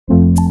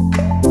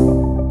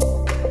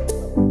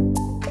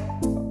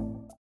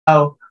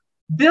Now,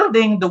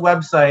 building the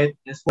website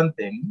is one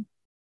thing,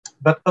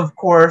 but of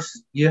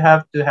course, you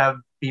have to have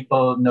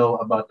people know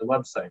about the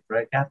website,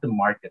 right? You have to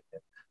market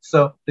it.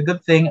 So the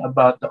good thing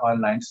about the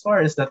online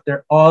store is that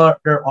there are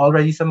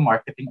already some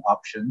marketing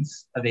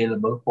options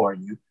available for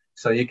you.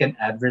 So you can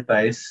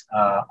advertise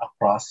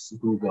across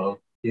Google.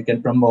 You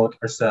can promote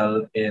or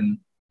sell in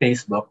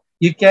Facebook.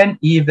 You can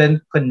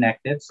even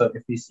connect it. So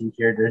if you see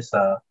here, there's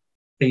a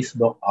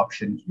Facebook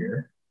option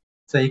here.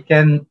 So you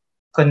can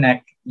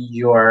connect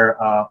your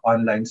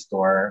online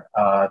store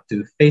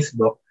to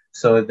Facebook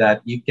so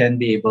that you can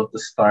be able to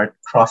start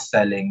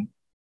cross-selling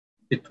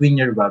between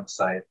your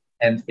website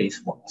and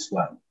Facebook as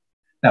well.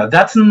 Now,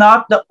 that's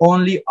not the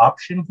only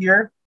option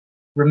here.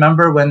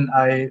 Remember when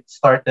I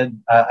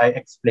started, I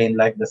explained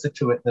like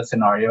the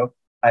scenario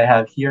I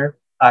have here.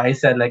 I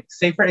said like,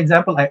 say for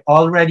example, I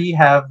already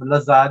have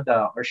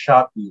Lazada or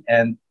Shopee,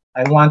 and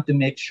I want to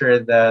make sure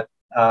that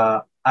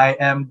I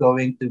am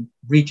going to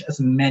reach as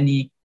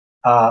many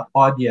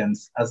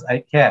audience as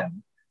I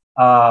can.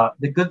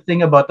 The good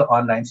thing about the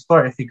online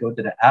store, if you go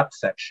to the app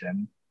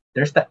section,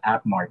 there's the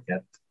app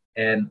market.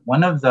 And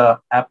one of the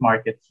app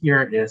market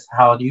here is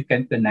how you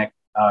can connect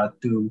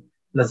to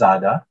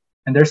Lazada.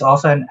 And there's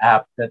also an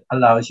app that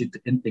allows you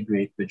to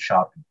integrate with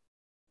Shopee.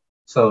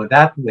 So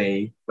that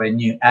way, when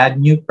you add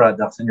new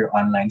products in your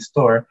online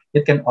store,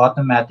 it can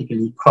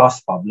automatically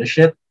cross-publish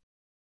it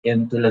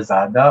into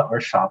Lazada or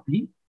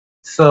Shopee.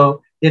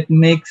 So it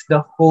makes the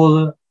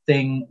whole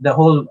thing, the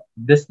whole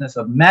business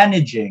of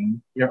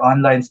managing your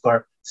online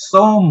store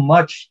so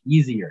much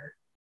easier.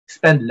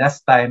 Spend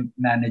less time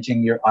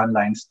managing your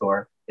online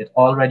store. It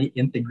already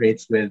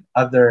integrates with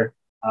other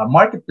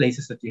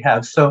marketplaces that you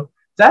have. So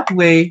that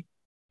way,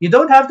 you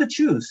don't have to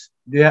choose.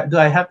 Do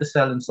I have to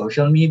sell in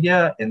social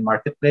media, in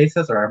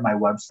marketplaces, or my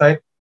website?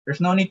 There's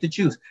no need to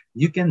choose.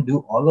 You can do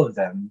all of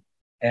them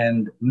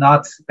and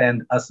not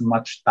spend as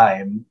much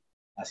time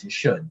as you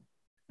should.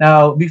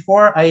 Now,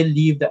 before I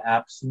leave the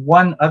apps,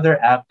 one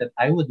other app that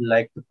I would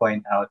like to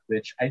point out,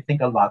 which I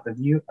think a lot of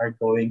you are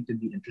going to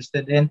be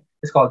interested in,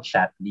 is called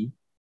Chatly.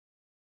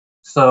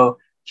 So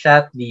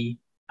Chatly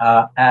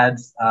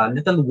adds a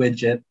little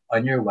widget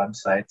on your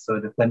website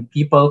so that when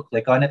people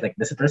click on it, like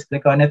visitors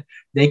click on it,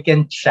 they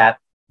can chat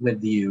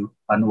with you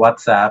on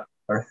WhatsApp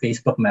or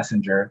Facebook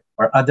Messenger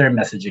or other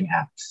messaging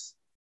apps.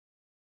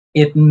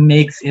 It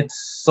makes it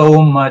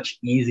so much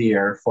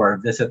easier for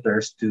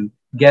visitors to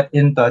get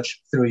in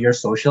touch through your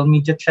social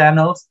media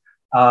channels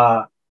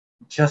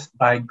just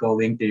by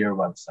going to your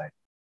website.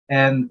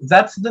 And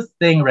that's the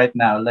thing right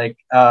now. Like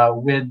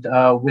with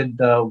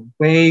the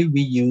way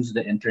we use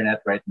the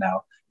internet right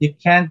now, you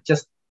can't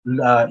just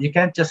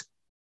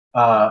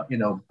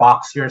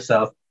box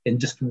yourself in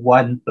just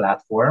one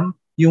platform.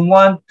 You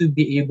want to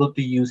be able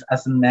to use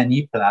as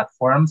many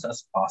platforms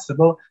as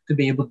possible to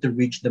be able to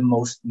reach the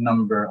most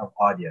number of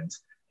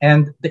audience.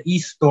 And the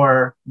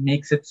e-store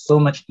makes it so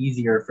much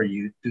easier for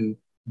you to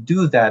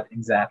do that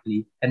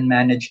exactly and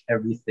manage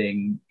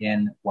everything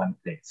in one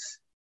place.